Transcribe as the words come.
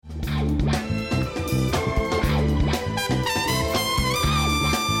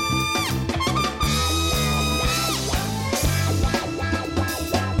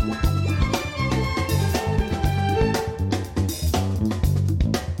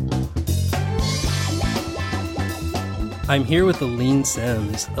I'm here with Aleen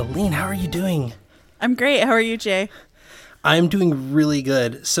Simms. Aleen, how are you doing? I'm great. How are you, Jay? I'm doing really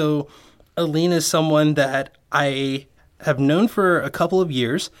good. So, Aleen is someone that I have known for a couple of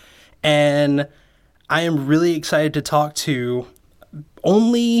years, and I am really excited to talk to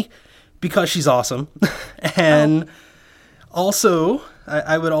only because she's awesome. And also,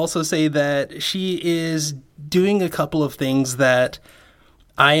 I would also say that she is doing a couple of things that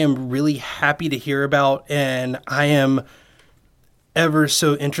I am really happy to hear about, and I am ever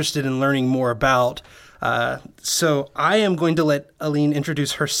so interested in learning more about. So I am going to let Aleen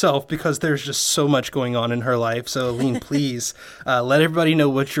introduce herself because there's just so much going on in her life. So Aleen, please let everybody know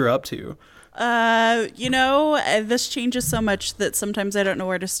what you're up to. This changes so much that sometimes I don't know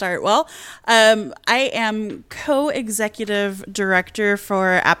where to start. Well, I am co-executive director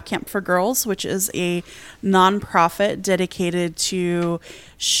for App Camp for Girls, which is a nonprofit dedicated to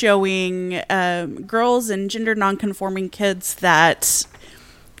showing girls and gender nonconforming kids that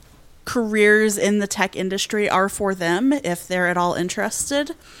careers in the tech industry are for them if they're at all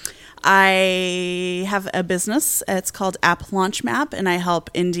interested. I have a business. It's called App Launch Map, and I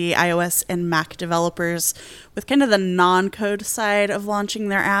help indie iOS and Mac developers with kind of the non-code side of launching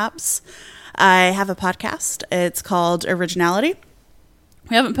their apps. I have a podcast. It's called Originality.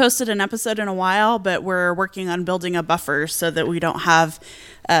 We haven't posted an episode in a while, but we're working on building a buffer so that we don't have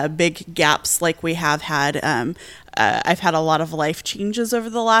big gaps like we have had. I've had a lot of life changes over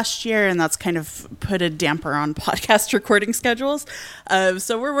the last year, and that's kind of put a damper on podcast recording schedules.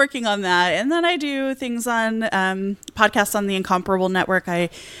 So we're working on that. And then I do things on podcasts on the Incomparable Network. I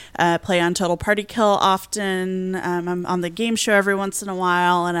play on Total Party Kill often. I'm on the game show every once in a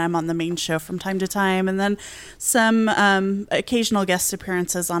while, and I'm on the main show from time to time. And then some occasional guest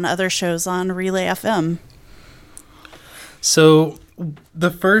appearances on other shows on Relay FM. So the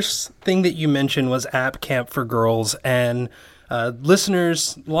first thing that you mentioned was App Camp for Girls, and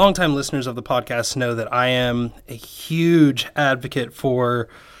longtime listeners of the podcast know that I am a huge advocate for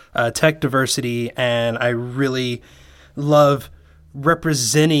tech diversity, and I really love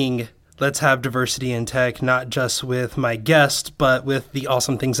representing Let's Have Diversity in Tech, not just with my guests, but with the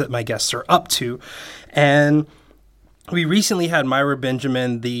awesome things that my guests are up to. And we recently had Myra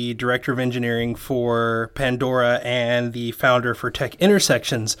Benjamin, the director of engineering for Pandora and the founder for Tech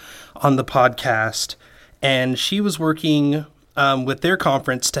Intersections, on the podcast. And she was working with their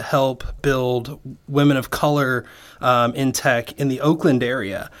conference to help build women of color in tech in the Oakland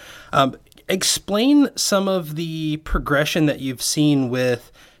area. Explain some of the progression that you've seen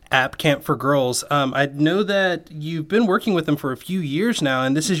with App Camp for Girls. I know that you've been working with them for a few years now,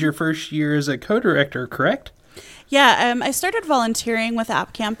 and this is your first year as a co-director, correct? Yeah, I started volunteering with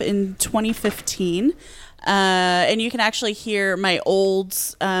App Camp in 2015, and you can actually hear my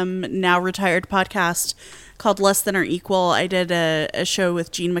old, now retired podcast called Less Than or Equal. I did a show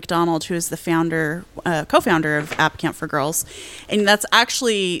with Jean McDonald, who is the co-founder of App Camp for Girls, and that's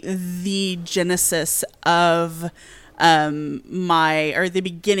actually the genesis of the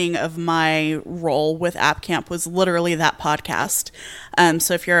beginning of my role with App Camp was literally that podcast.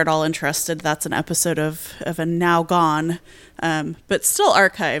 So if you're at all interested, that's an episode of a now gone, but still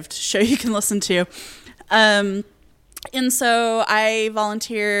archived show you can listen to. And so I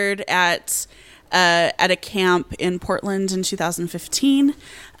volunteered at a camp in Portland in 2015.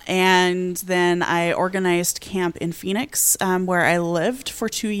 And then I organized camp in Phoenix, where I lived for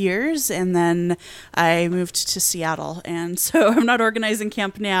 2 years, and then I moved to Seattle. And so I'm not organizing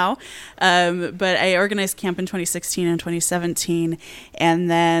camp now, but I organized camp in 2016 and 2017.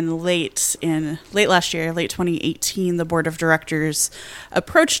 And then late last year, late 2018, the board of directors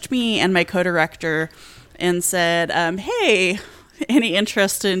approached me and my co-director and said, hey, any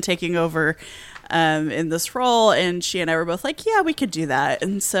interest in taking over in this role? And she and I were both like, yeah, we could do that.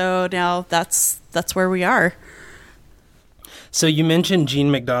 And so now that's where we are. So you mentioned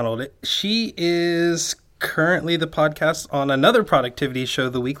Jean McDonald. She is currently the podcast on another productivity show,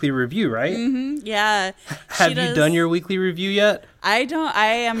 The Weekly Review, right? Mm-hmm, yeah. Have you done your weekly review yet? I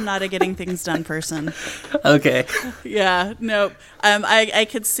am not a getting things done person. Okay. Yeah, nope. I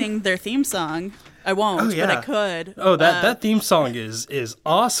could sing their theme song. I won't, but I could. Oh, that theme song is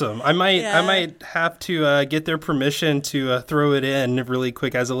awesome. I might have to get their permission to throw it in really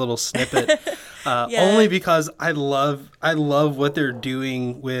quick as a little snippet. Only because I love what they're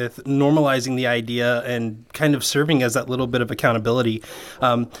doing with normalizing the idea and kind of serving as that little bit of accountability.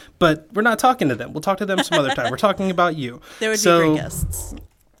 But we're not talking to them. We'll talk to them some other time. We're talking about you. They would be great guests.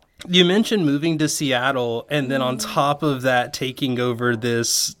 You mentioned moving to Seattle, and then on top of that, taking over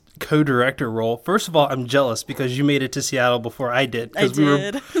this co-director role. First of all, I'm jealous because you made it to Seattle before I did. I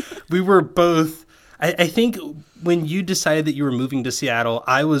did. We were both I think when you decided that you were moving to Seattle,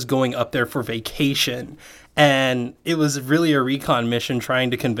 I was going up there for vacation. And it was really a recon mission trying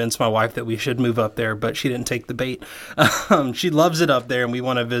to convince my wife that we should move up there, but she didn't take the bait. She loves it up there, and we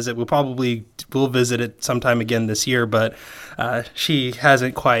want to visit. We'll visit it sometime again this year, but she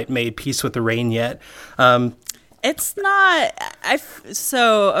hasn't quite made peace with the rain yet. It's not.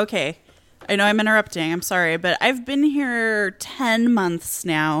 Okay. I know I'm interrupting. I'm sorry, but I've been here 10 months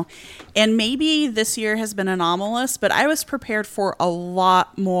now, and maybe this year has been anomalous, but I was prepared for a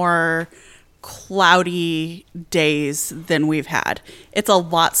lot more cloudy days than we've had. It's a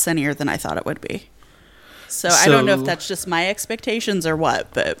lot sunnier than I thought it would be. So I don't know if that's just my expectations or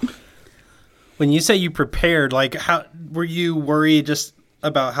what, but when you say you prepared, like, how were you worried just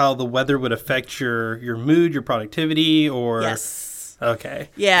about how the weather would affect your mood, your productivity, or? Yes. Okay.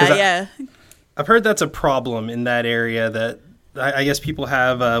 Yeah. I've heard that's a problem in that area, that I guess people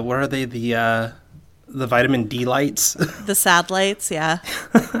have, what are they, the vitamin D lights? The sad lights, yeah.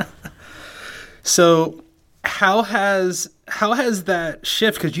 So how has that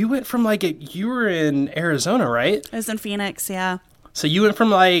shift? Because you went from you were in Arizona, right? I was in Phoenix, yeah. So you went from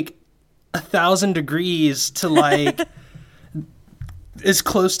 1,000 degrees to as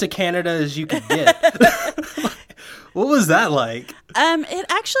close to Canada as you could get. What was that like? It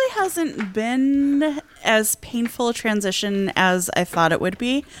actually hasn't been as painful a transition as I thought it would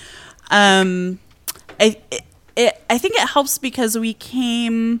be. I think it helps because we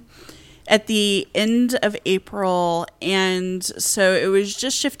came at the end of April, and so it was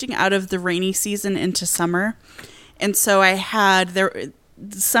just shifting out of the rainy season into summer. And so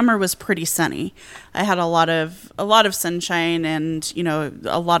the summer was pretty sunny. I had a lot of sunshine and,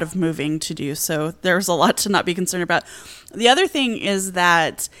 a lot of moving to do. So there was a lot to not be concerned about. The other thing is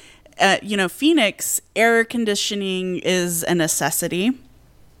that, Phoenix, air conditioning is a necessity.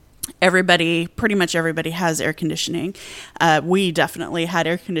 Pretty much everybody has air conditioning. We definitely had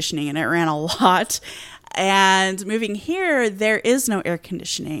air conditioning, and it ran a lot. And moving here, there is no air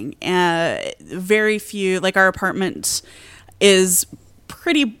conditioning. Very few, our apartment is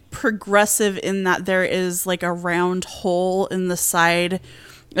pretty progressive in that there is a round hole in the side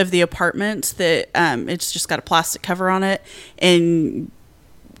of the apartment that it's just got a plastic cover on it. And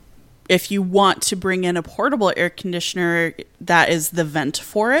if you want to bring in a portable air conditioner, that is the vent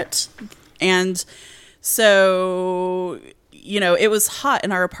for it. And so, it was hot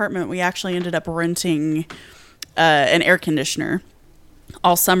in our apartment. We actually ended up renting an air conditioner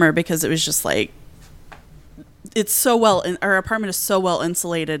all summer because it was just our apartment is so well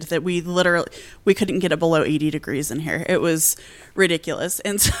insulated that we couldn't get it below 80 degrees in here. It was ridiculous.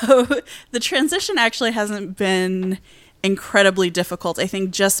 And so the transition actually hasn't been incredibly difficult, I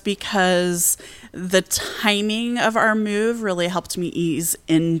think, just because the timing of our move really helped me ease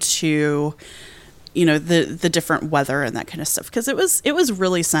into the different weather and that kind of stuff, because it was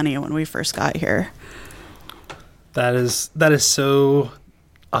really sunny when we first got here. That is so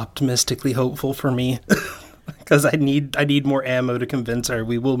optimistically hopeful for me. Because I need more ammo to convince her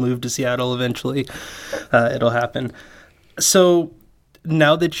we will move to Seattle eventually. It'll happen. So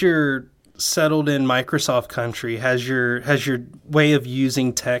now that you're settled in Microsoft country, has your way of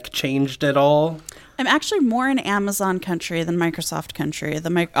using tech changed at all? I'm actually more in Amazon country than Microsoft country.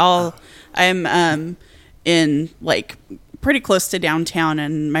 I'm in pretty close to downtown,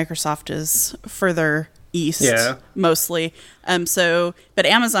 and Microsoft is further east, mostly. But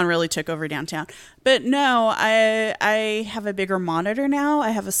Amazon really took over downtown. But no, I have a bigger monitor now. I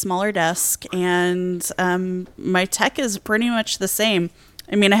have a smaller desk, and my tech is pretty much the same.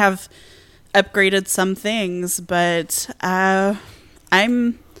 I mean, I have upgraded some things, but I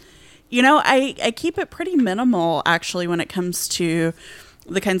keep it pretty minimal, actually, when it comes to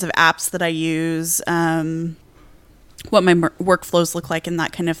the kinds of apps that I use, what my workflows look like and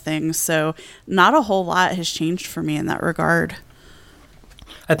that kind of thing. So not a whole lot has changed for me in that regard.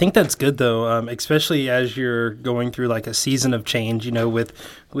 I think that's good, though, especially as you're going through a season of change,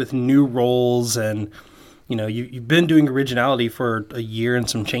 with new roles, and you've been doing originality for a year and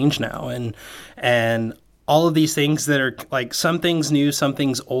some change now, and all of these things that are some things new, some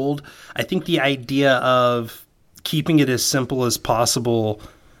things old. I think the idea of keeping it as simple as possible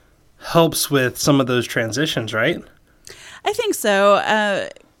helps with some of those transitions, right? I think so.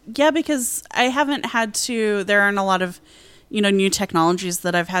 Because I haven't had to. There aren't a lot of new technologies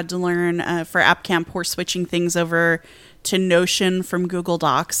that I've had to learn. For App Camp, we're switching things over to Notion from Google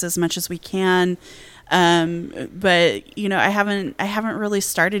Docs as much as we can. But I haven't really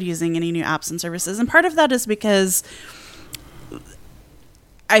started using any new apps and services. And part of that is because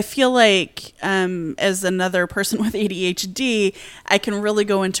I feel like as another person with ADHD, I can really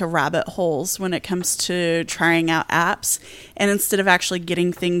go into rabbit holes when it comes to trying out apps. And instead of actually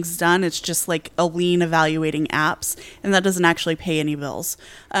getting things done, it's just like Aleen evaluating apps. And that doesn't actually pay any bills.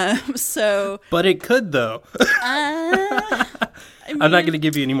 But it could, though. I'm not going to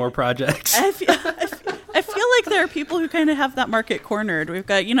give you any more projects. I feel like there are people who kind of have that market cornered. We've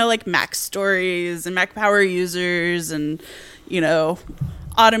got, like Mac stories and Mac power users and,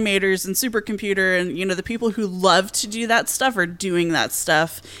 automators and supercomputer, and the people who love to do that stuff are doing that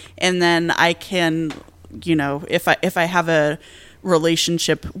stuff. And then I can, if I have a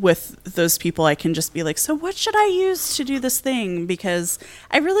relationship with those people, I can just be like, so what should I use to do this thing? Because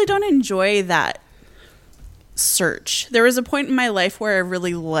I really don't enjoy that search. There was a point in my life where I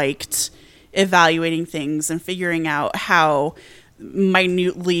really liked evaluating things and figuring out how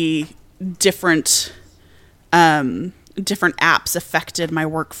minutely different apps affected my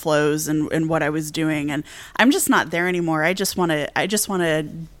workflows and what I was doing. And I'm just not there anymore. I just want to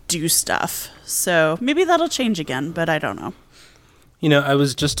do stuff. So maybe that'll change again, but I don't know. I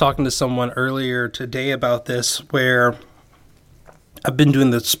was just talking to someone earlier today about this, where I've been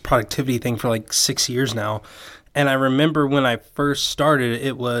doing this productivity thing for like 6 years now. And I remember when I first started,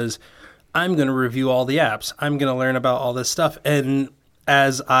 it was, I'm going to review all the apps. I'm going to learn about all this stuff. And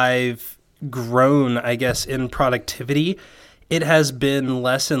as I've grown, I guess, in productivity, it has been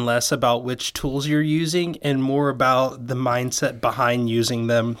less and less about which tools you're using and more about the mindset behind using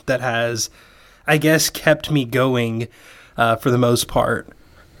them that has, I guess, kept me going for the most part.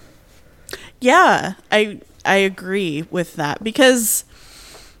 Yeah, I agree with that, because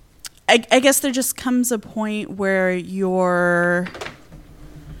I guess there just comes a point where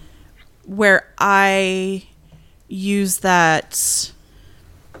I use that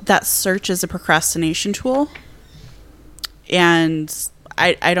search as a procrastination tool, and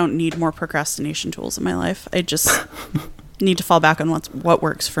I don't need more procrastination tools in my life. I just need to fall back on what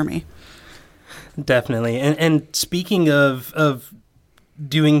works for me. Definitely. And speaking of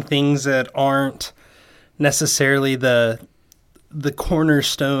doing things that aren't necessarily the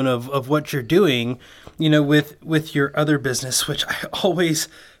cornerstone of what you're doing, with your other business, which I always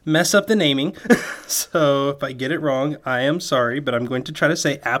mess up the naming. So if I get it wrong, I am sorry, but I'm going to try to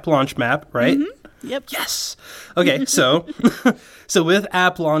say App Launch Map, right? Mm-hmm. Yep. Yes. Okay. So with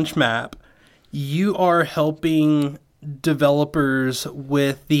App Launch Map, you are helping developers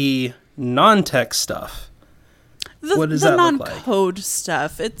with the non-tech stuff. What does that look like? The non-code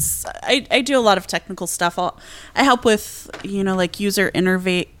stuff. I do a lot of technical stuff. I help with, like user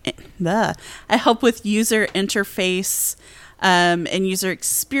interface. I help with user interface and user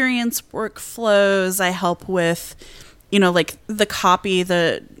experience workflows. I help with, like the copy,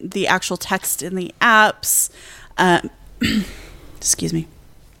 the actual text in the apps. Excuse me.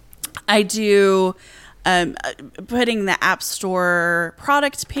 I do putting the App Store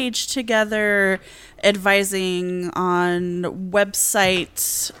product page together, advising on website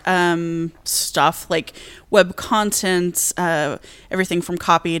stuff like web content, everything from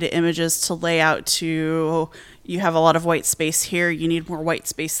copy to images to layout to you have a lot of white space here, you need more white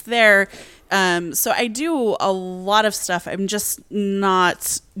space there. So I do a lot of stuff. I'm just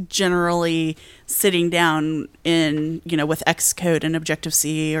not generally sitting down in, with Xcode and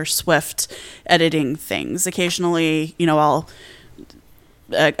Objective-C or Swift editing things. Occasionally, a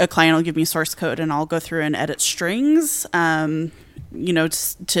client will give me source code and I'll go through and edit strings, to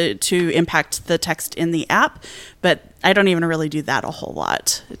impact the text in the app. But I don't even really do that a whole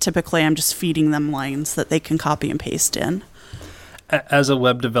lot. Typically, I'm just feeding them lines that they can copy and paste in. As a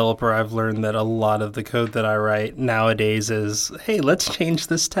web developer, I've learned that a lot of the code that I write nowadays is, hey, let's change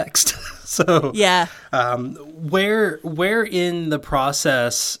this text. So yeah, where in the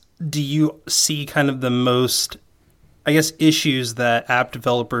process do you see kind of the most, I guess, issues that app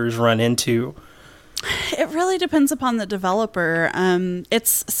developers run into? It really depends upon the developer.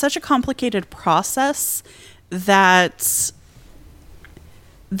 It's such a complicated process that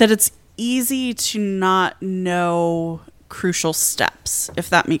it's easy to not know crucial steps, if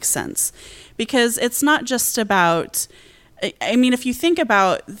that makes sense. Because it's not just about, if you think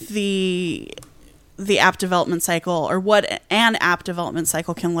about the app development cycle or what an app development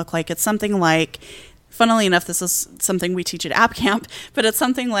cycle can look like, it's something like, funnily enough, this is something we teach at App Camp, but it's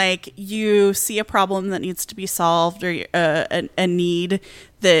something like you see a problem that needs to be solved or a need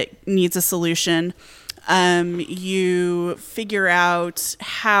that needs a solution. You figure out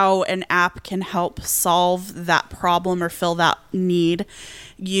how an app can help solve that problem or fill that need.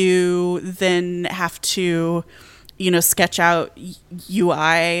 You then have to, sketch out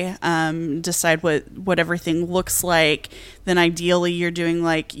UI, decide what everything looks like. Then ideally you're doing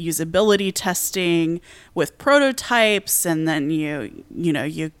like usability testing with prototypes, and then you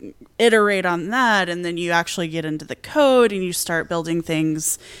iterate on that, and then you actually get into the code and you start building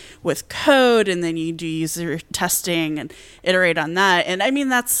things with code, and then you do user testing and iterate on that. And I mean,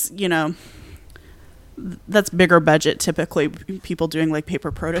 that's bigger budget, typically people doing like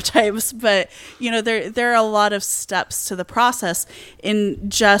paper prototypes, but there are a lot of steps to the process in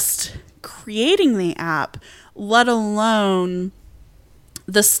just creating the app, let alone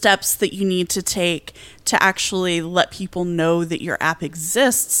the steps that you need to take to actually let people know that your app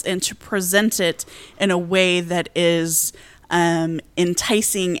exists and to present it in a way that is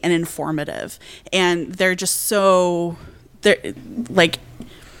enticing and informative. And they're just they're like,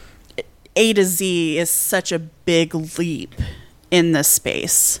 A to Z is such a big leap in this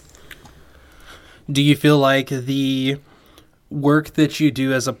space. Do you feel like the work that you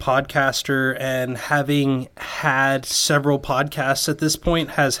do as a podcaster and having had several podcasts at this point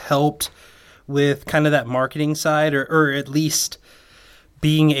has helped with kind of that marketing side, or at least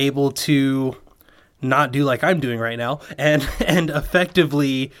being able to not do like I'm doing right now and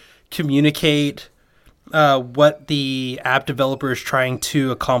effectively communicate what the app developer is trying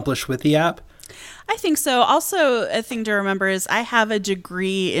to accomplish with the app? I think so. Also, a thing to remember is I have a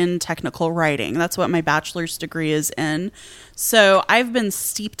degree in technical writing. That's what my bachelor's degree is in. So I've been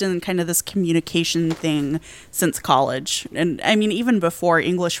steeped in kind of this communication thing since college. And I mean, even before,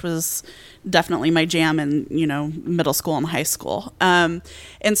 English was definitely my jam in, middle school and high school. And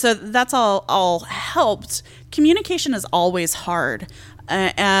so that's all helped. Communication is always hard.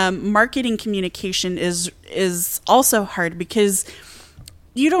 Marketing communication is also hard because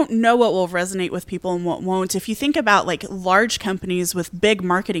you don't know what will resonate with people and what won't. If you think about like large companies with big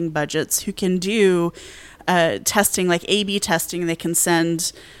marketing budgets who can do testing, like A/B testing, they can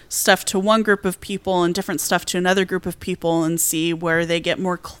send stuff to one group of people and different stuff to another group of people and see where they get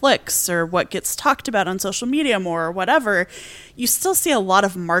more clicks or what gets talked about on social media more or whatever. You still see a lot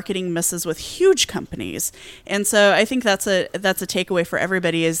of marketing misses with huge companies. And so I think that's a takeaway for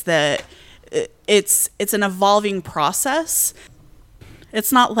everybody, is that it's an evolving process.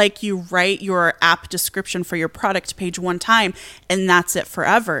 It's not like you write your app description for your product page one time and that's it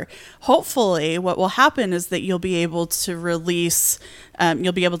forever. Hopefully, what will happen is that you'll be able to release,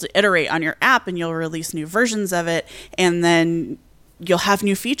 you'll be able to iterate on your app and you'll release new versions of it, and then you'll have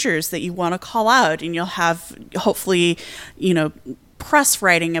new features that you want to call out, and you'll have hopefully, press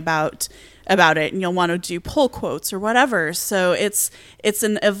writing about it, and you'll want to do pull quotes or whatever. So it's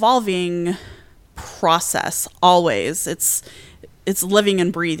an evolving process always. It's living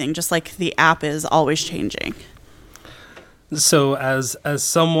and breathing, just like the app is always changing. So as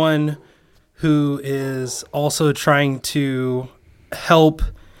someone who is also trying to help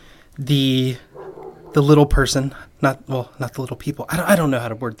the little person, not the little people. I don't know how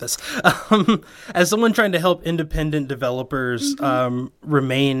to word this. As someone trying to help independent developers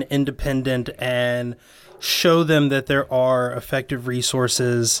remain independent and show them that there are effective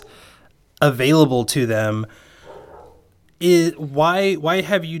resources available to them, why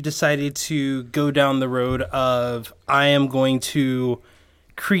have you decided to go down the road of, I am going to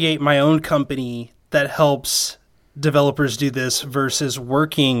create my own company that helps developers do this, versus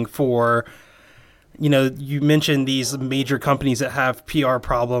working for, you mentioned these major companies that have PR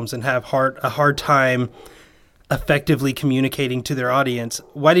problems and have a hard time effectively communicating to their audience?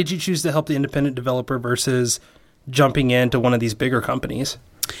 Why did you choose to help the independent developer versus jumping into one of these bigger companies?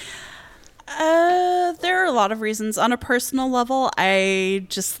 There are a lot of reasons. On a personal level, I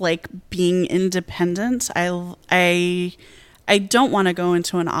just like being independent. I don't want to go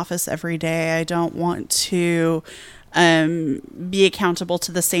into an office every day. I don't want to be accountable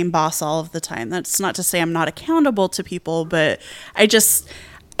to the same boss all of the time. That's not to say I'm not accountable to people, but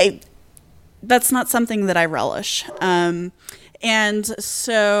that's not something that I relish. And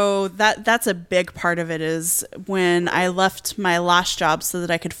so that's a big part of it. Is when I left my last job so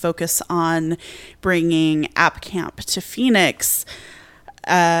that I could focus on bringing App Camp to Phoenix,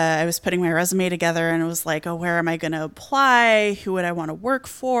 I was putting my resume together and it was like, oh, where am I going to apply? Who would I want to work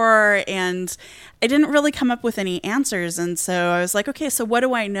for? And I didn't really come up with any answers. And so I was like, okay, so what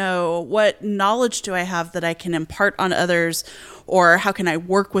do I know? What knowledge do I have that I can impart on others? Or how can I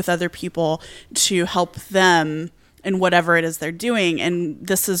work with other people to help them in whatever it is they're doing? And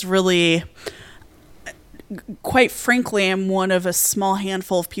this is really quite frankly, I'm one of a small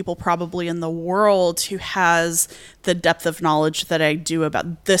handful of people probably in the world who has the depth of knowledge that I do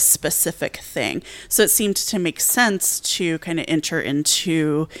about this specific thing. So it seemed to make sense to kind of enter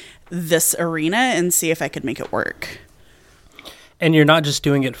into this arena and see if I could make it work. And you're not just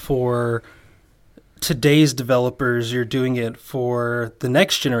doing it for today's developers, you're doing it for the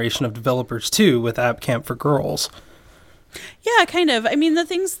next generation of developers too, with App Camp for Girls. Yeah, kind of. I mean, the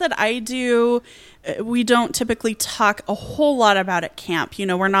things that I do, we don't typically talk a whole lot about at camp. You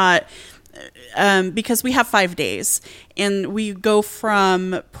know, we're not, because we have 5 days and we go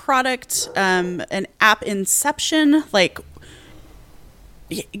from product, an app inception, like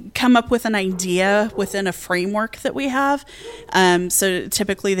come up with an idea within a framework that we have. So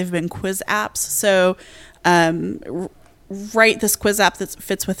typically they've been quiz apps. So write this quiz app that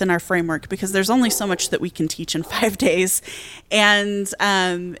fits within our framework, because there's only so much that we can teach in 5 days. And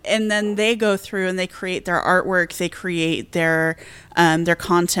then they go through and they create their artwork, they create their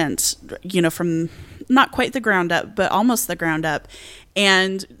content, you know, from not quite the ground up, but almost the ground up.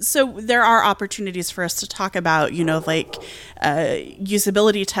 And so there are opportunities for us to talk about, you know, like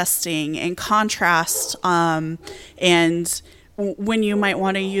usability testing and contrast, and when you might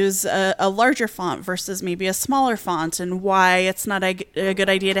want to use a larger font versus maybe a smaller font, and why it's not a good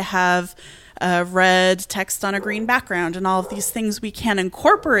idea to have red text on a green background, and all of these things we can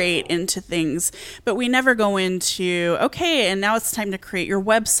incorporate into things, but we never go into, okay, and now it's time to create your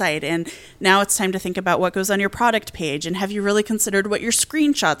website, and now it's time to think about what goes on your product page, and have you really considered what your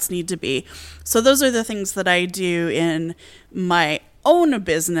screenshots need to be? So those are the things that I do in my own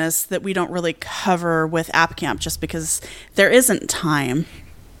business that we don't really cover with App Camp, just because there isn't time.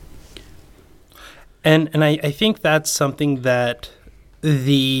 And I think that's something that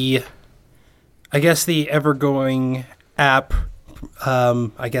the ever-going app,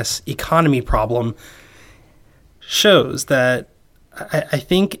 economy problem shows, that I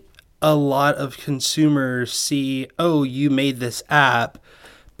think a lot of consumers see, oh, you made this app,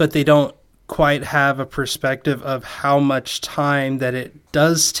 but they don't quite have a perspective of how much time that it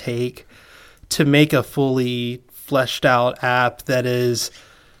does take to make a fully fleshed out app that is,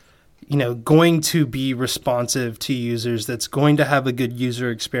 you know, going to be responsive to users, that's going to have a good user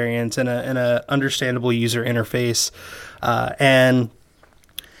experience and a understandable user interface. And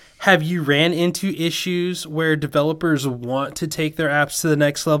have you ran into issues where developers want to take their apps to the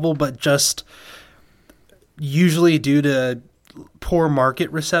next level, but just usually due to poor market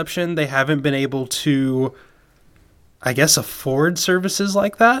reception, they haven't been able to, I guess, afford services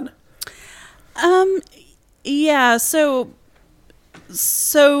like that? Yeah. So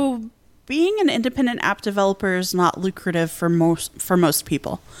being an independent app developer is not lucrative for most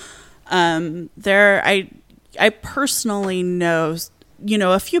people. I personally know, you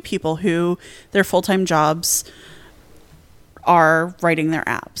know, a few people who their full-time jobs are writing their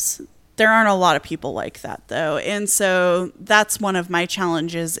apps. There aren't a lot of people like that, though. And so that's one of my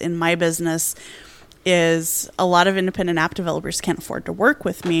challenges in my business, is a lot of independent app developers can't afford to work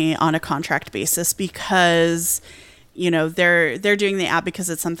with me on a contract basis, because, you know, they're doing the app because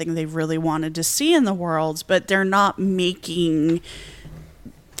it's something they really wanted to see in the world, but they're not making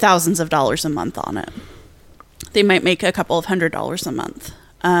thousands of dollars a month on it. They might make a couple of $100s a month.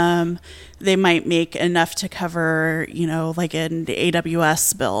 They might make enough to cover, you know, like an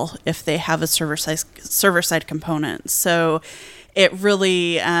AWS bill if they have a server-side component. So it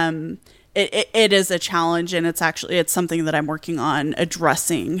really, it is a challenge, and it's something that I'm working on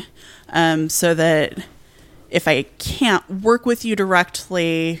addressing, so that if I can't work with you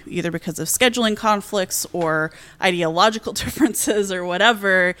directly, either because of scheduling conflicts or ideological differences or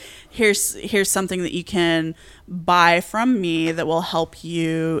whatever, here's something that you can buy from me that will help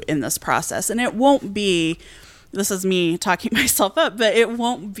you in this process. And it won't be, this is me talking myself up, but it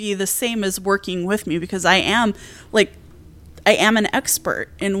won't be the same as working with me, because I am an expert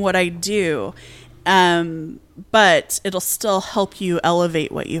in what I do, but it'll still help you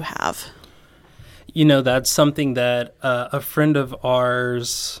elevate what you have. You know, that's something that a friend of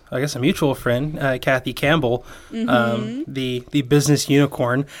ours, I guess a mutual friend, Kathy Campbell, the business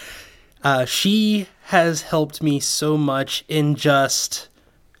unicorn, she has helped me so much in just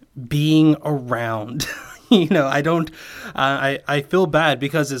being around. You know, I feel bad,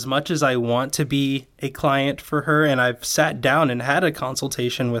 because as much as I want to be a client for her, and I've sat down and had a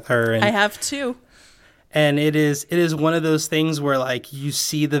consultation with her. And I have too. And it is one of those things where, like, you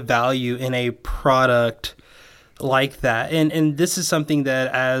see the value in a product like that. And this is something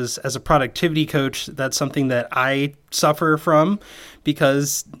that as a productivity coach, that's something that I suffer from,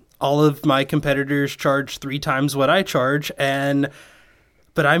 because all of my competitors charge 3 times what I charge. And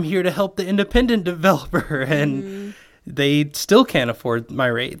but I'm here to help the independent developer, and they still can't afford my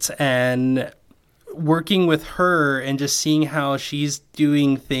rates. And working with her and just seeing how she's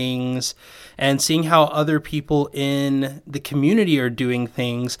doing things and seeing how other people in the community are doing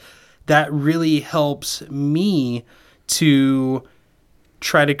things, that really helps me to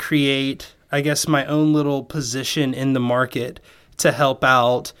try to create, I guess, my own little position in the market to help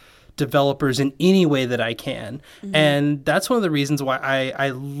out developers in any way that I can. And that's one of the reasons why I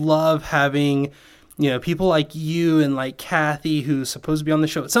love having, people like you and like Kathy, who's supposed to be on the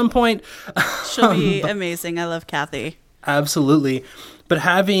show at some point. She'll be amazing. I love Kathy. Absolutely. But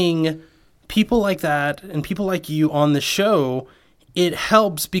having people like that and people like you on the show, it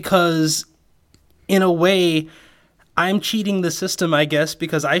helps because in a way, I'm cheating the system, I guess,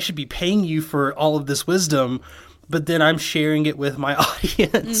 because I should be paying you for all of this wisdom, but then I'm sharing it with my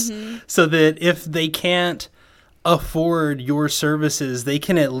audience so that if they can't afford your services, they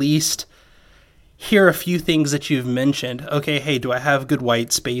can at least hear a few things that you've mentioned. Okay, hey, do I have good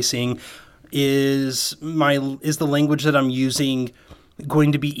white spacing? Is the language that I'm using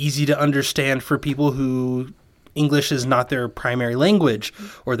going to be easy to understand for people who English is not their primary language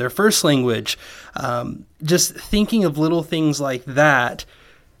or their first language? Just thinking of little things like that.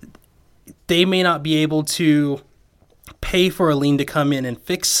 They may not be able to pay for Aleen to come in and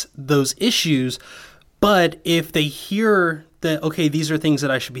fix those issues, but if they hear that, okay, these are things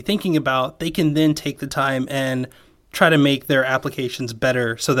that I should be thinking about, they can then take the time and try to make their applications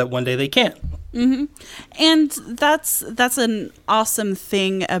better so that one day they can. And that's an awesome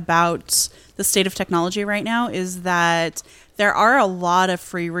thing about the state of technology right now, is that there are a lot of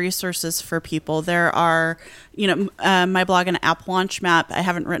free resources for people. There are, my blog and app launch map. I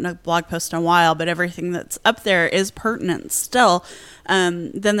haven't written a blog post in a while, but everything that's up there is pertinent still.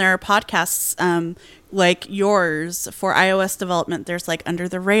 Then there are podcasts like yours for iOS development. There's like Under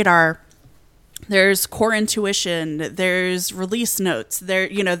the Radar. There's Core Intuition. There's Release Notes.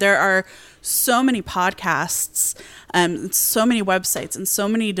 There are so many podcasts, so many websites, and so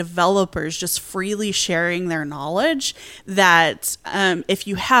many developers just freely sharing their knowledge that if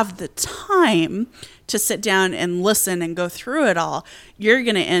you have the time to sit down and listen and go through it all, you're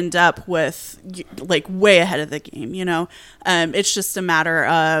going to end up with like way ahead of the game. It's just a matter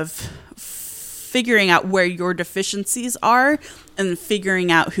of figuring out where your deficiencies are and figuring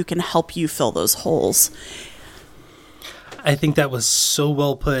out who can help you fill those holes. I think that was so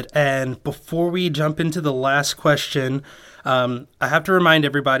well put. And before we jump into the last question, I have to remind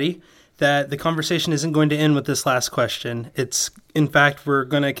everybody that the conversation isn't going to end with this last question. In fact, we're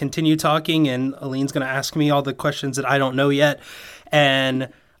going to continue talking, and Aleen's going to ask me all the questions that I don't know yet. And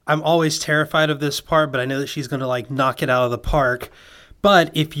I'm always terrified of this part, but I know that she's going to knock it out of the park.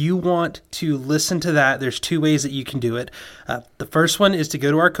 But if you want to listen to that, there's two ways that you can do it. The first one is to go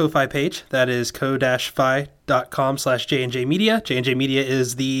to our Ko-Fi page. That is ko-fi.com/J&J Media. J&J Media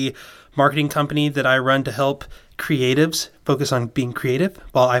is the marketing company that I run to help creatives focus on being creative,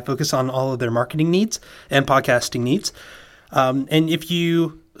 while I focus on all of their marketing needs and podcasting needs. And if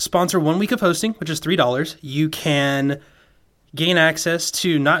you sponsor 1 week of hosting, which is $3, you can gain access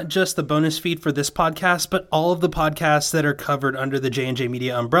to not just the bonus feed for this podcast, but all of the podcasts that are covered under the J&J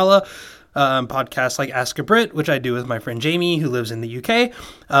Media umbrella. Podcasts like Ask a Brit, which I do with my friend Jamie, who lives in the UK.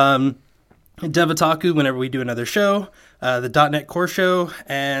 Devataku, whenever we do another show. The .NET Core Show,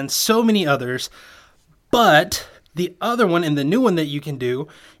 and so many others. But the other one, and the new one that you can do,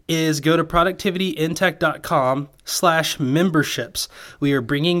 is go to productivityintech.com/memberships. We are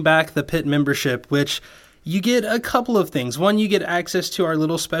bringing back the PIT membership, which you get a couple of things. One, you get access to our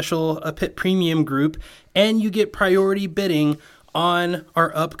little special PIT Premium group, and you get priority bidding on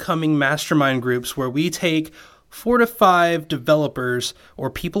our upcoming mastermind groups, where we take 4 to 5 developers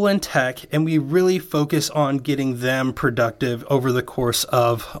or people in tech, and we really focus on getting them productive over the course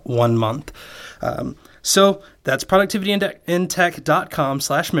of 1 month. So that's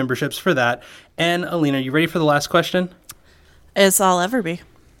productivityintech.com/memberships for that. And Aleen, are you ready for the last question? As I'll ever be.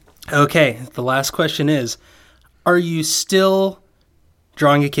 Okay, the last question is, are you still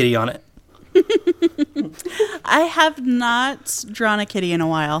drawing a kitty on it? I have not drawn a kitty in a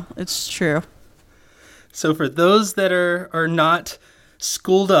while. It's true. So for those that are not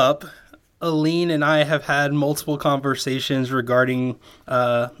schooled up, Aleen and I have had multiple conversations regarding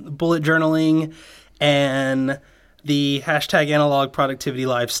bullet journaling and the #analog productivity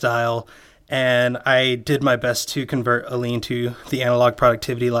lifestyle. And I did my best to convert Aleen to the analog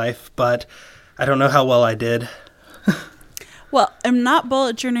productivity life, but I don't know how well I did. Well, I'm not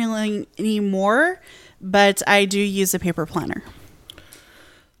bullet journaling anymore, but I do use a paper planner.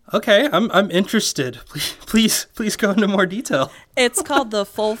 Okay, I'm interested. Please go into more detail. It's called the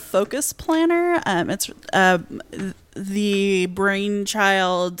Full Focus Planner. It's the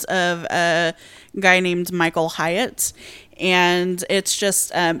brainchild of a guy named Michael Hyatt. And it's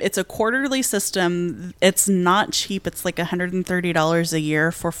just, it's a quarterly system. It's not cheap. It's like $130 a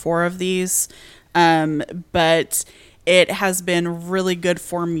year for 4 of these. But it has been really good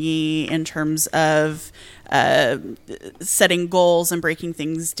for me in terms of setting goals and breaking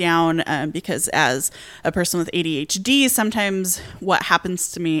things down, because as a person with ADHD, sometimes what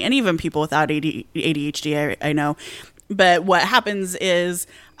happens to me, and even people without ADHD, I know, but what happens is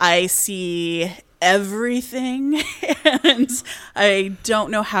I see everything and I don't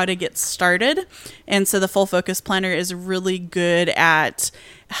know how to get started. And so the Full Focus Planner is really good at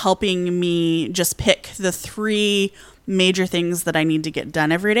helping me just pick the 3 major things that I need to get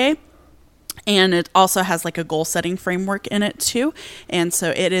done every day. And it also has like a goal setting framework in it too. And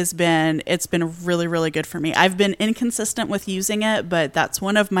so it's been really, really good for me. I've been inconsistent with using it, but that's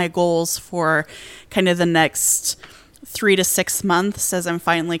one of my goals for kind of the next 3 to 6 months as I'm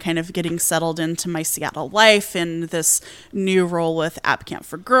finally kind of getting settled into my Seattle life and this new role with App Camp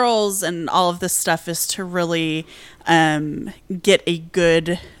for Girls and all of this stuff, is to really get a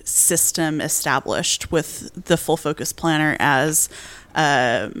good system established with the Full Focus Planner as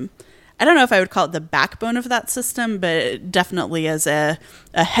I don't know if I would call it the backbone of that system, but definitely as a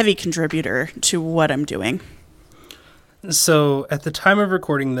heavy contributor to what I'm doing. So at the time of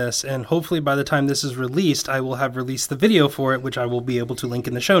recording this, and hopefully by the time this is released, I will have released the video for it, which I will be able to link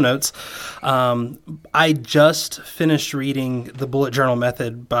in the show notes. I just finished reading The Bullet Journal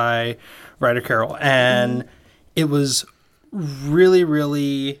Method by Ryder Carroll, and it was really,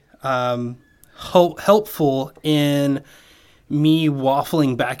 really helpful in me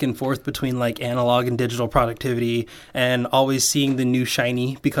waffling back and forth between like analog and digital productivity and always seeing the new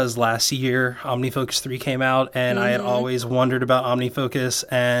shiny, because last year OmniFocus 3 came out and I had always wondered about OmniFocus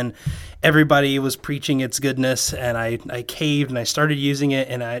and everybody was preaching its goodness, and I caved and I started using it,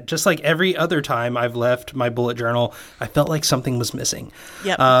 and I, just like every other time I've left my bullet journal, I felt like something was missing.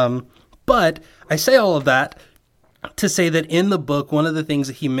 Yep. But I say all of that to say that in the book, one of the things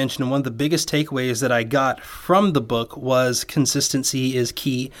that he mentioned, and one of the biggest takeaways that I got from the book, was consistency is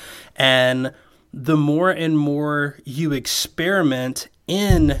key. And the more and more you experiment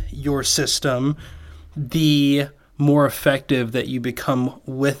in your system, the more effective that you become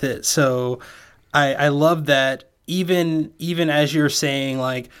with it. So I love that even as you're saying,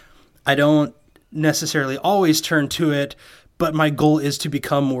 like, I don't necessarily always turn to it, but my goal is to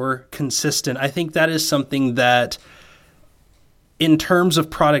become more consistent. I think that is something that, in terms of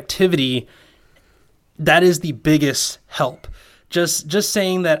productivity, that is the biggest help. Just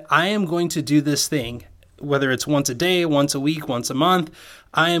saying that I am going to do this thing, whether it's once a day, once a week, once a month,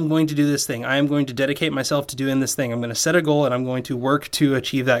 I am going to do this thing. I am going to dedicate myself to doing this thing. I'm going to set a goal and I'm going to work to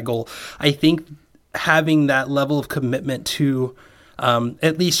achieve that goal. I think having that level of commitment to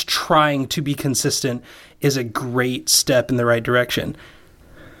at least trying to be consistent is a great step in the right direction.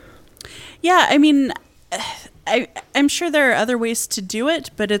 Yeah, I mean, I'm sure there are other ways to do it,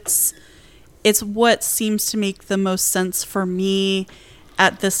 but it's what seems to make the most sense for me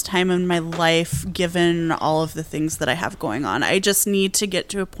at this time in my life, given all of the things that I have going on. I just need to get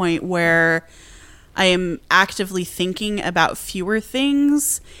to a point where I am actively thinking about fewer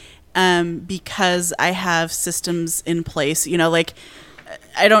things, because I have systems in place. You know, like,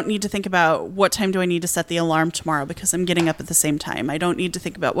 I don't need to think about what time do I need to set the alarm tomorrow because I'm getting up at the same time. I don't need to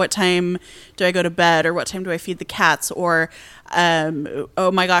think about what time do I go to bed or what time do I feed the cats, or,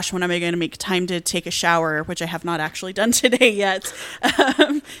 oh my gosh, when am I going to make time to take a shower, which I have not actually done today yet.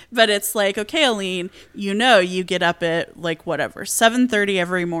 But it's like, okay, Aleen, you get up at like whatever, 7:30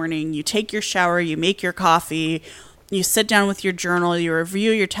 every morning, you take your shower, you make your coffee, you sit down with your journal, you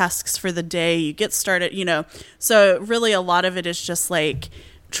review your tasks for the day, you get started, So really a lot of it is just like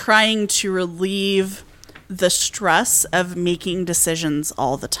trying to relieve the stress of making decisions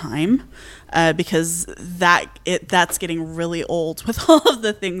all the time, because that's getting really old with all of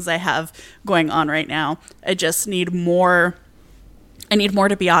the things I have going on right now. I just need more. I need more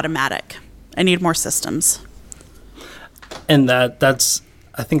to be automatic. I need more systems. And that's,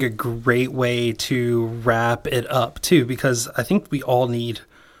 I think, a great way to wrap it up too, because I think we all need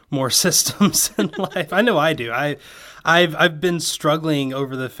more systems in life. I know I do. I've been struggling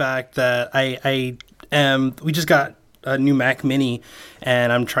over the fact that we just got a new Mac Mini,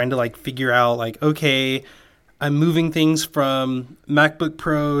 and I'm trying to like figure out like, okay, I'm moving things from MacBook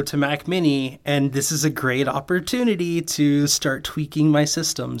Pro to Mac Mini, and this is a great opportunity to start tweaking my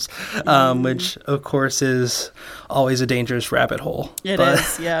systems, which, of course, is always a dangerous rabbit hole. It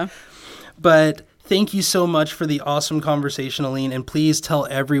is, yeah. But thank you so much for the awesome conversation, Aleen, and please tell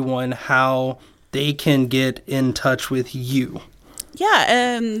everyone how they can get in touch with you.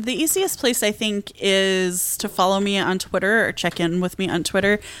 Yeah, the easiest place I think is to follow me on Twitter or check in with me on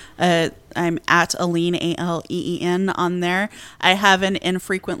Twitter. I'm at Aleen, Aleen on there. I have an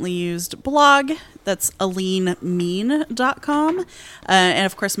infrequently used blog that's aleenmean.com. And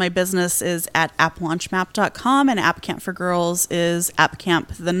of course, my business is at applaunchnmap.com, and App Camp for Girls is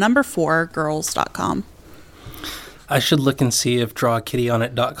appcamp4girls.com. I should look and see if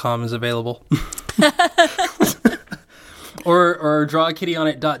drawkittyonit.com is available. Or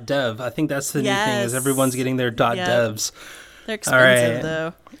drawkittyonit.dev. I think that's the new thing, is everyone's getting their .devs. They're expensive,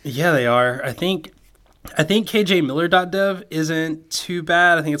 though. Yeah, they are. I think kjmiller.dev isn't too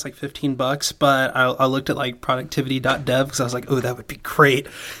bad. I think it's like $15, but I looked at like productivity.dev because I was like, oh, that would be great.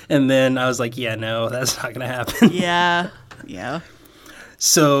 And then I was like, yeah, no, that's not going to happen. Yeah.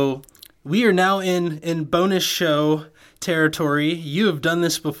 So we are now in bonus show territory. You have done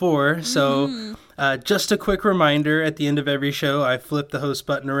this before, so just a quick reminder, at the end of every show I flip the host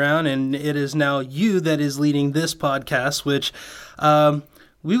button around, and it is now you that is leading this podcast, which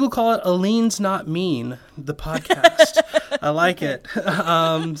we will call it Aleen's Not Mean, the podcast. I like it.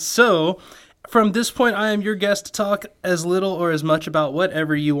 So from this point, I am your guest to talk as little or as much about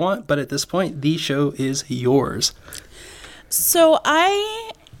whatever you want, but at this point, the show is yours. So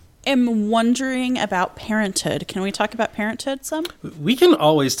I am wondering about parenthood. Can we talk about parenthood some? We can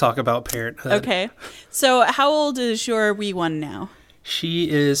always talk about parenthood. Okay. So how old is your wee one now? She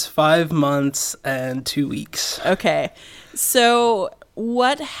is 5 months and 2 weeks. Okay. So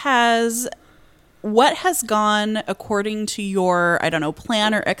what has gone according to your, I don't know,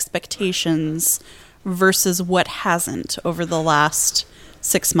 plan or expectations versus what hasn't over the last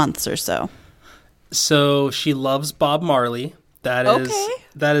 6 months or so? So she loves Bob Marley.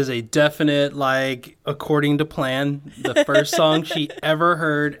 That is a definite, like, according to plan. The first song she ever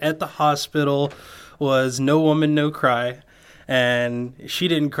heard at the hospital was No Woman, No Cry. And she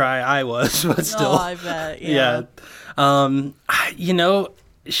didn't cry, I was, but still. Oh, I bet, yeah.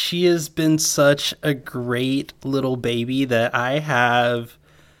 She has been such a great little baby that I have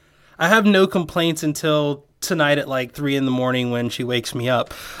no complaints until tonight at like 3 a.m. when she wakes me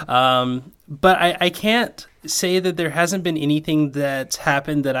up. But I can't say that there hasn't been anything that's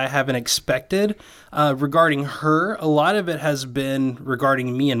happened that I haven't expected regarding her. A lot of it has been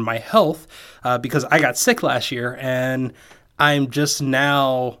regarding me and my health because I got sick last year, and I'm just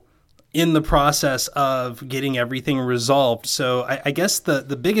now in the process of getting everything resolved. So I guess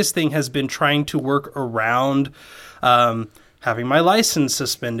the biggest thing has been trying to work around having my license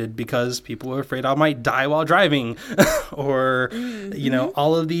suspended because people are afraid I might die while driving or,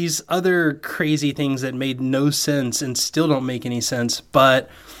 all of these other crazy things that made no sense and still don't make any sense. But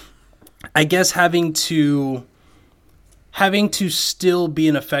I guess having to still be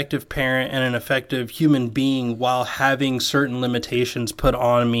an effective parent and an effective human being while having certain limitations put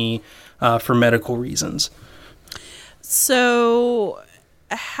on me for medical reasons. So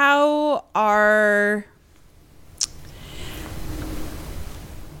how are...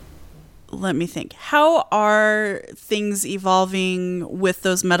 Let me think. How are things evolving with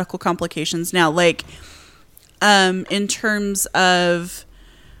those medical complications now? Like, in terms of,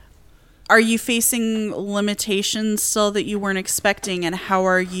 are you facing limitations still that you weren't expecting, and how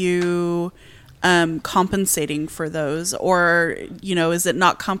are you compensating for those? Or, is it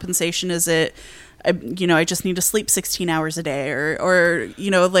not compensation? Is it, I just need to sleep 16 hours a day, or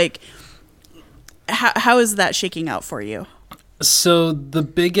how is that shaking out for you? So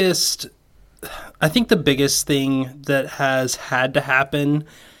I think the biggest thing that has had to happen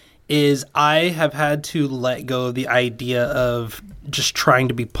is I have had to let go of the idea of just trying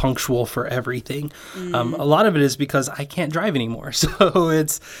to be punctual for everything. A lot of it is because I can't drive anymore. So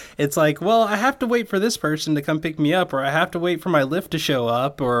it's like, well, I have to wait for this person to come pick me up, or I have to wait for my Lyft to show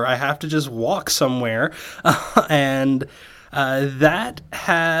up, or I have to just walk somewhere. And that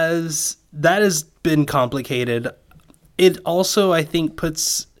has been complicated. It also, I think,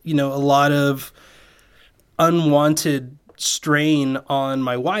 puts, a lot of unwanted strain on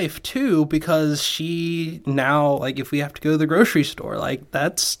my wife too, because she now, like, if we have to go to the grocery store, like,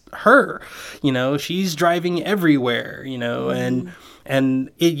 that's her, she's driving everywhere,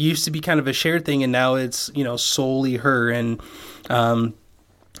 and it used to be kind of a shared thing, and now it's, solely her. And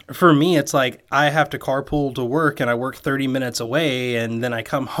for me, it's like I have to carpool to work, and I work 30 minutes away, and then I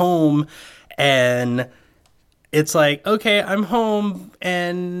come home, and it's like, okay, I'm home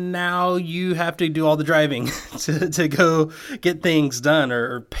and now you have to do all the driving to go get things done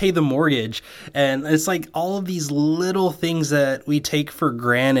or pay the mortgage. And it's like all of these little things that we take for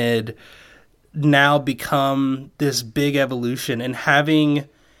granted now become this big evolution. And having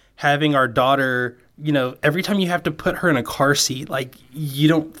our daughter, every time you have to put her in a car seat, like you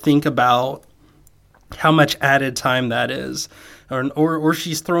don't think about how much added time that is. Or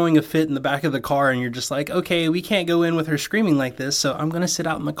she's throwing a fit in the back of the car and you're just like, okay, we can't go in with her screaming like this, so I'm going to sit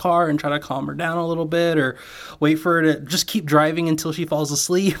out in the car and try to calm her down a little bit or wait for her to just keep driving until she falls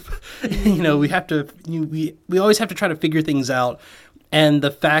asleep. We have to, we always have to try to figure things out. And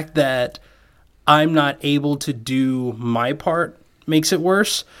the fact that I'm not able to do my part makes it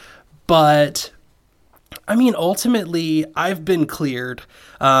worse. But I mean, ultimately, I've been cleared,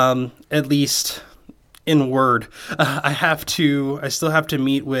 at least in word. I still have to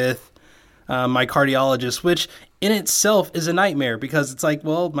meet with my cardiologist, which in itself is a nightmare because it's like,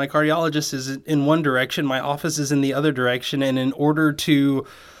 well, my cardiologist is in one direction, my office is in the other direction. And in order to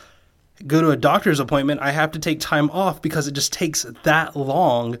go to a doctor's appointment, I have to take time off because it just takes that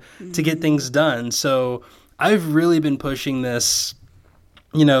long to get things done. So I've really been pushing this,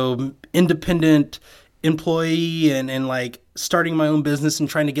 independent employee and like starting my own business and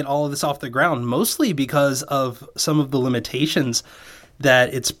trying to get all of this off the ground, mostly because of some of the limitations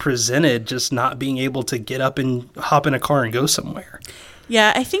that it's presented, just not being able to get up and hop in a car and go somewhere.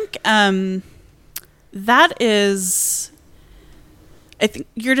 Yeah, I think I think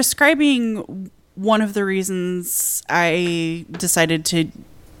you're describing one of the reasons I decided to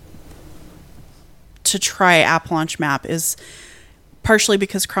try App Launch Map is partially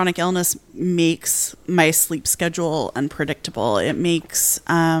because chronic illness makes my sleep schedule unpredictable. It makes,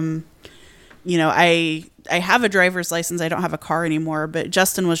 I have a driver's license. I don't have a car anymore, but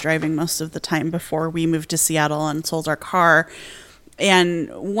Justin was driving most of the time before we moved to Seattle and sold our car. And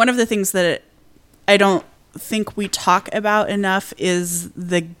one of the things that I don't think we talk about enough is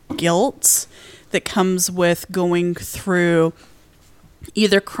the guilt that comes with going through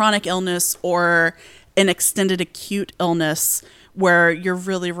either chronic illness or an extended acute illness where you're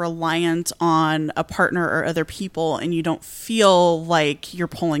really reliant on a partner or other people and you don't feel like you're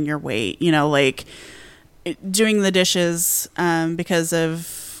pulling your weight, like doing the dishes because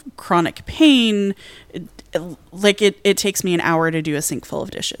of chronic pain. It takes me an hour to do a sink full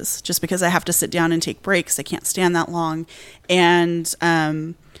of dishes just because I have to sit down and take breaks. I can't stand that long. And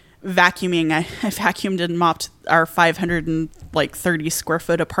vacuuming, I vacuumed and mopped our 530 square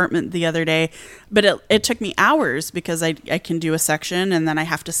foot apartment the other day, but it took me hours because I can do a section and then I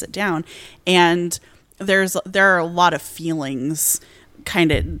have to sit down. And there are a lot of feelings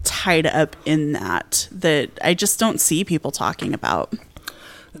kind of tied up in that I just don't see people talking about.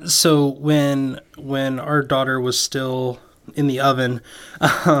 So when our daughter was still in the oven,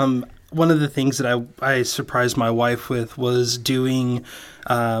 one of the things that I surprised my wife with was doing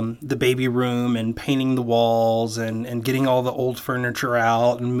the baby room and painting the walls and getting all the old furniture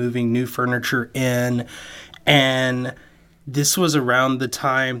out and moving new furniture in. And this was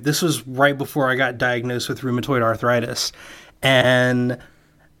right before I got diagnosed with rheumatoid arthritis. And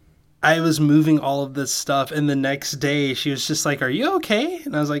I was moving all of this stuff. And the next day she was just like, "Are you okay?"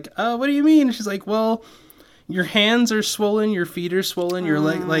 And I was like, "What do you mean?" And she's like, "Well, your hands are swollen, your feet are swollen, your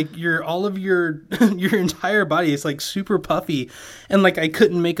leg, like your all of your your entire body is like super puffy." And like I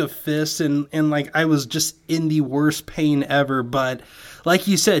couldn't make a fist and like I was just in the worst pain ever. But like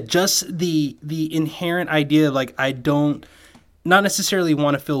you said, just the inherent idea of like I don't not necessarily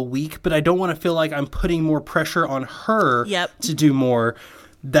want to feel weak, but I don't want to feel like I'm putting more pressure on her to do more.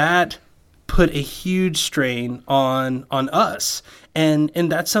 That put a huge strain on us. And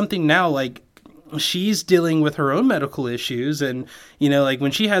that's something now, like, she's dealing with her own medical issues. And, like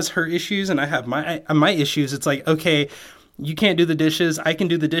when she has her issues and I have my issues, it's like, okay, you can't do the dishes. I can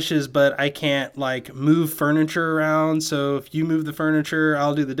do the dishes, but I can't like move furniture around. So if you move the furniture,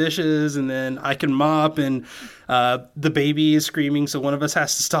 I'll do the dishes and then I can mop and the baby is screaming. So one of us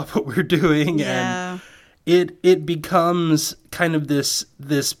has to stop what we're doing. Yeah. And it becomes kind of this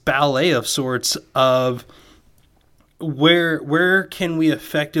ballet of sorts of where can we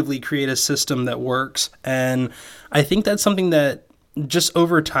effectively create a system that works. And I think that's something that just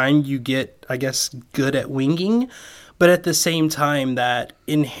over time you get, I guess, good at winging. But at the same time, that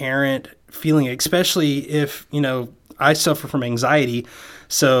inherent feeling, especially if, I suffer from anxiety.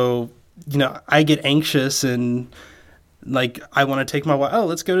 So, I get anxious and Like, I want to take my wife, oh,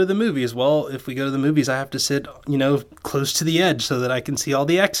 let's go to the movies. Well, if we go to the movies, I have to sit, close to the edge so that I can see all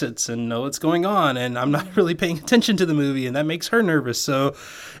the exits and know what's going on. And I'm not really paying attention to the movie, and that makes her nervous. So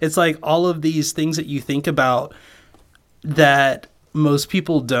it's like all of these things that you think about that most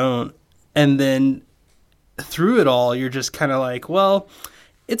people don't. And then through it all, you're just kind of like, well,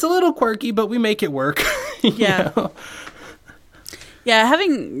 it's a little quirky, but we make it work. Yeah. Yeah,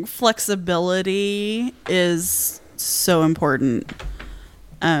 having flexibility is so important.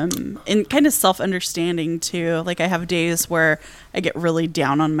 And kind of self-understanding too. Like, I have days where I get really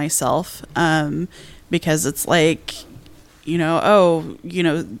down on myself because it's like, this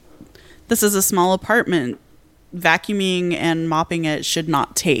is a small apartment. Vacuuming and mopping it should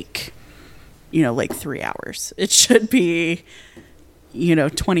not take, like 3 hours. It should be,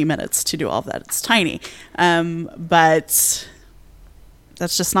 20 minutes to do all of that. It's tiny. But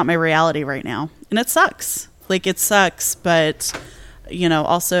that's just not my reality right now. And it sucks. Like, it sucks, but,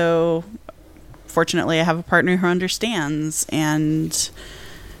 also, fortunately, I have a partner who understands and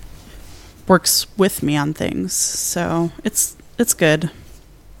works with me on things. So it's good.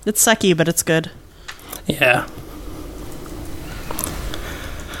 It's sucky, but it's good. Yeah.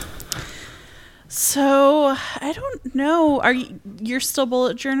 So I don't know. You're still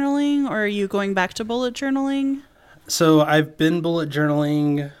bullet journaling, or are you going back to bullet journaling? So I've been bullet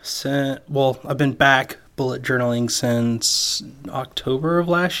journaling I've been back bullet journaling since October of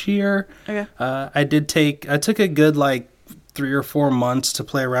last year. Okay. I took a good 3 or 4 months to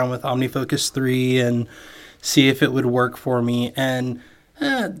play around with OmniFocus 3 and see if it would work for me. And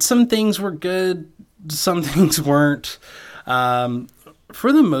some things were good, some things weren't.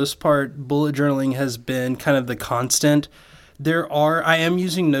 For the most part, bullet journaling has been kind of the constant. I am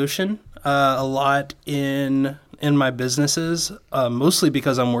using Notion a lot in my businesses, mostly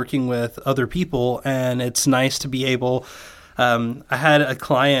because I'm working with other people, and it's nice to be able. I had a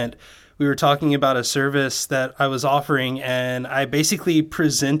client. We were talking about a service that I was offering, and I basically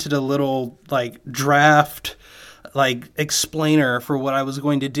presented a little draft explainer for what I was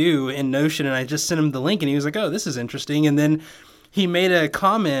going to do in Notion, and I just sent him the link, and he was like, "Oh, this is interesting." And then he made a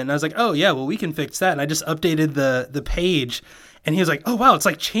comment, and I was like, "Oh yeah, well, we can fix that." And I just updated the page. And he was like, "Oh, wow, it's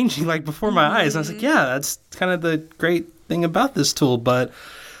changing before my eyes." And I was like, "Yeah, that's kind of the great thing about this tool." But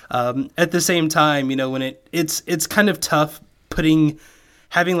at the same time, when it's kind of tough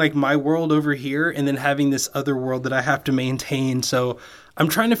having my world over here and then having this other world that I have to maintain. So I'm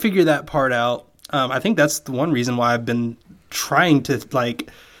trying to figure that part out. I think that's the one reason why I've been trying to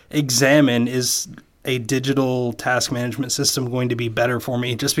examine, is a digital task management system going to be better for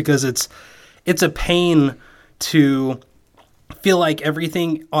me, just because it's a pain to feel like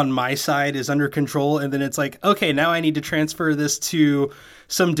everything on my side is under control, and then it's okay, now I need to transfer this to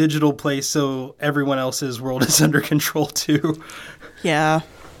some digital place so everyone else's world is under control too. Yeah,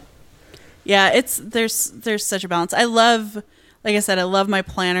 there's such a balance. Like I said, I love my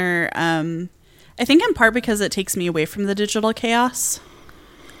planner. I think in part because it takes me away from the digital chaos.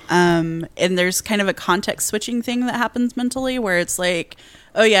 And there's kind of a context switching thing that happens mentally, where it's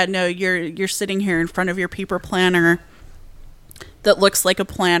oh yeah, no, you're sitting here in front of your paper planner that looks like a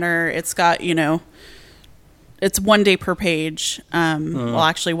planner. It's got, it's 1 day per page. Well,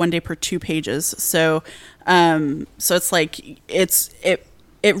 actually 1 day per 2 pages. So it's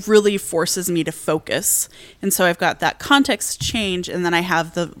it really forces me to focus. And so I've got that context change, and then I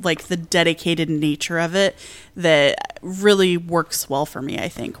have the dedicated nature of it that really works well for me, I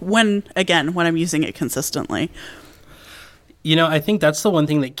think, when I'm using it consistently. I think that's the one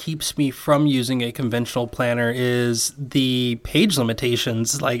thing that keeps me from using a conventional planner is the page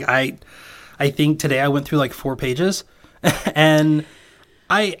limitations. I think today I went through 4 pages and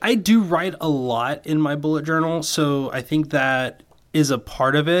I do write a lot in my bullet journal. So I think that is a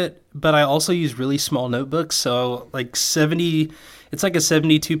part of it, but I also use really small notebooks. So it's a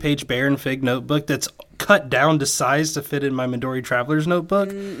 72 page Bear and Fig notebook that's cut down to size to fit in my Midori Traveler's notebook.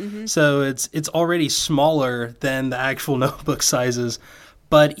 Mm-hmm. So it's already smaller than the actual notebook sizes.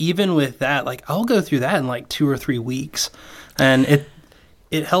 But even with that, I'll go through that in 2 or 3 weeks. And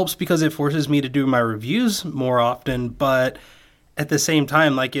it helps because it forces me to do my reviews more often. But at the same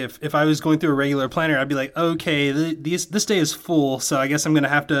time, if I was going through a regular planner, I'd be okay, this day is full, so I guess I'm going to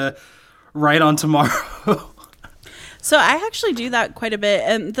have to write on tomorrow. So I actually do that quite a bit.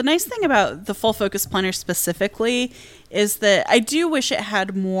 And the nice thing about the Full Focus Planner specifically is that I do wish it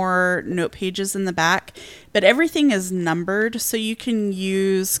had more note pages in the back, but everything is numbered. So you can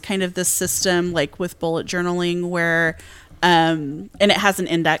use kind of this system with bullet journaling where, and it has an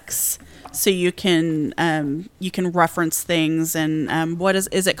index. So you can reference things and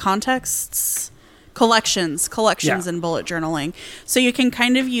is it contexts? collections Yeah. and bullet journaling. So you can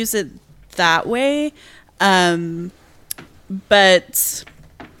kind of use it that way. But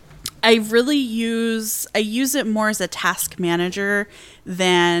I use it more as a task manager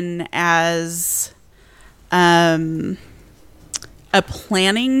than as a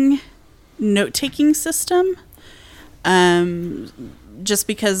planning note-taking system. Just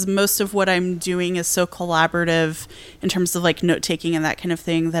because most of what I'm doing is so collaborative in terms of like note-taking and that kind of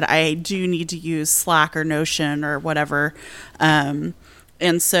thing that I do need to use Slack or Notion or whatever. And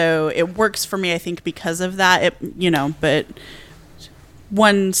so it works for me, I think, because of that, but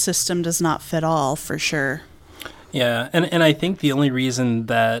one system does not fit all, for sure. Yeah, and I think the only reason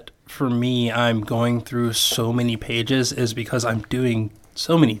that for me I'm going through so many pages is because I'm doing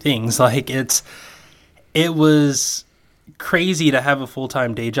so many things. Like it was crazy to have a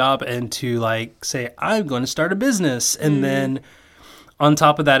full-time day job and to like say I'm going to start a business, and then on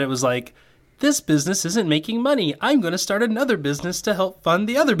top of that it was like, this business isn't making money, I'm going to start another business to help fund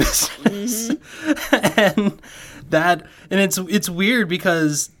the other business. and it's weird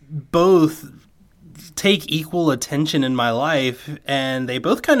because both take equal attention in my life and they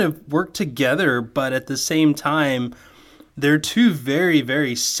both kind of work together, but at the same time they're two very,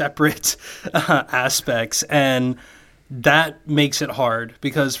 very separate aspects, and that makes it hard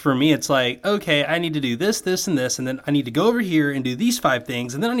because for me it's like, okay, I need to do this, this, and this, and then I need to go over here and do these 5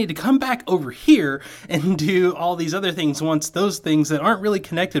 things, and then I need to come back over here and do all these other things once those things that aren't really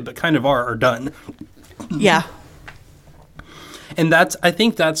connected but kind of are done. Yeah. And I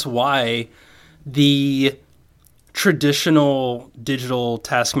think that's why the traditional digital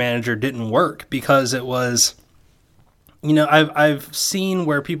task manager didn't work, because it was, I've seen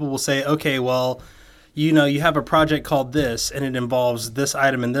where people will say, okay, well, you have a project called this and it involves this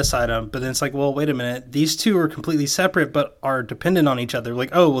item and this item, but then it's like, well, wait a minute, these two are completely separate but are dependent on each other. Like,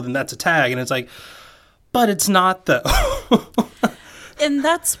 oh, well, then that's a tag. And it's like, but it's not though. And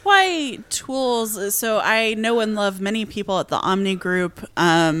that's why tools, so I know and love many people at the Omni Group.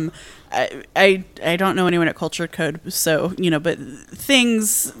 I don't know anyone at Culture Code, so, but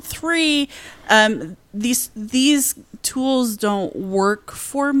things 3, these tools don't work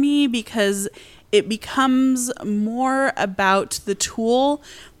for me because it becomes more about the tool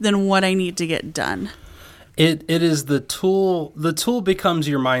than what I need to get done. It is the tool. The tool becomes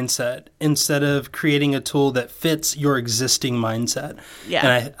your mindset instead of creating a tool that fits your existing mindset. Yeah.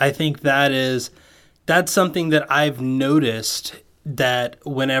 And I think that's something that I've noticed, that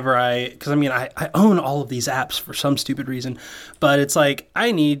whenever I own all of these apps for some stupid reason, but it's like,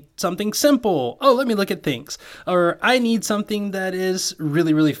 I need something simple. Oh, let me look at things. Or I need something that is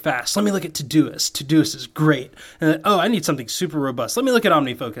really, really fast. Let me look at Todoist. Todoist is great. And then, I need something super robust. Let me look at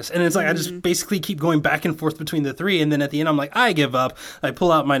OmniFocus. And it's like, I just basically keep going back and forth between the 3. And then at the end, I'm like, I give up. I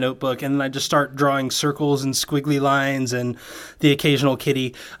pull out my notebook and then I just start drawing circles and squiggly lines and the occasional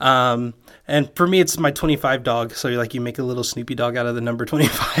kitty. And for me, it's my 25 dog. So you make a little Snoopy dog out of the number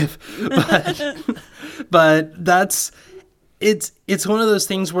 25. But it's one of those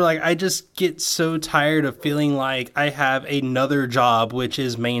things where I just get so tired of feeling like I have another job, which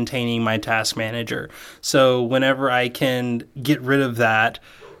is maintaining my task manager. So whenever I can get rid of that,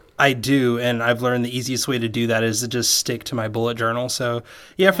 I do. And I've learned the easiest way to do that is to just stick to my bullet journal. So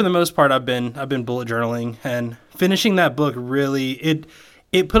yeah, for the most part, I've been bullet journaling, and finishing that book really,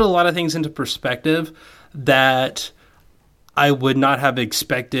 it put a lot of things into perspective that I would not have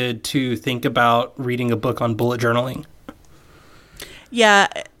expected to think about reading a book on bullet journaling. Yeah,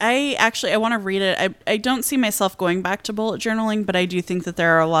 I want to read it. I don't see myself going back to bullet journaling, but I do think that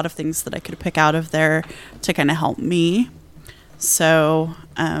there are a lot of things that I could pick out of there to kind of help me. So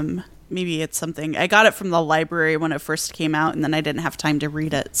maybe it's something. I got it from the library when it first came out, and then I didn't have time to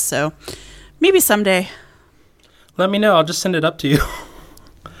read it. So maybe someday. Let me know. I'll just send it up to you.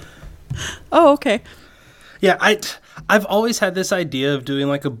 Oh, okay. Yeah, I've always had this idea of doing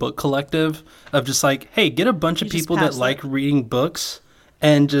a book collective of just hey, get a bunch of people that like reading books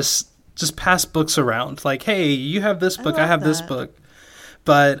and just pass books around. Like, hey, you have this book, I have this book.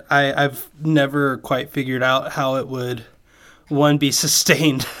 But I've never quite figured out how it would, one, be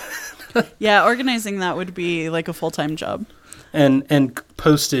sustained. Yeah, organizing that would be a full-time job. And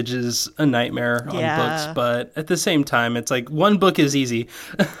postage is a nightmare on books, but at the same time, it's one book is easy.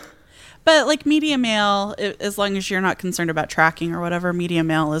 But media mail, as long as you're not concerned about tracking or whatever, media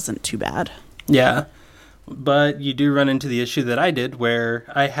mail isn't too bad. Yeah. But you do run into the issue that I did, where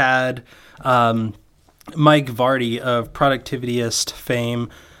I had Mike Vardy of Productivityist fame.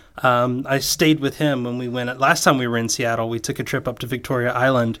 I stayed with him when we went. Last time we were in Seattle, we took a trip up to Victoria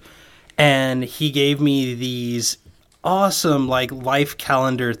Island, and he gave me these awesome like life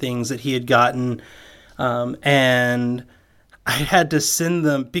calendar things that he had gotten, and I had to send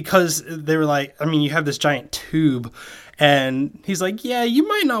them because they were like, I mean, you have this giant tube, and he's like, yeah, you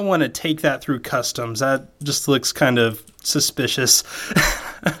might not want to take that through customs. That just looks kind of suspicious.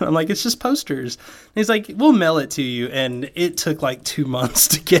 I'm like, it's just posters. And he's like, we'll mail it to you. And it took like 2 months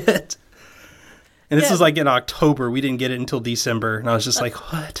to get. And this was like in October. We didn't get it until December. And I was just like,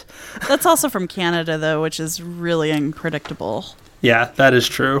 what? That's also from Canada, though, which is really unpredictable. Yeah, that is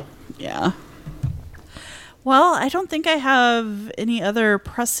true. Yeah. Well, I don't think I have any other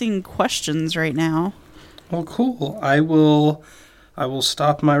pressing questions right now. Well, cool. I will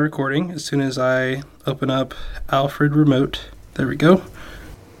stop my recording as soon as I open up Alfred Remote. There we go.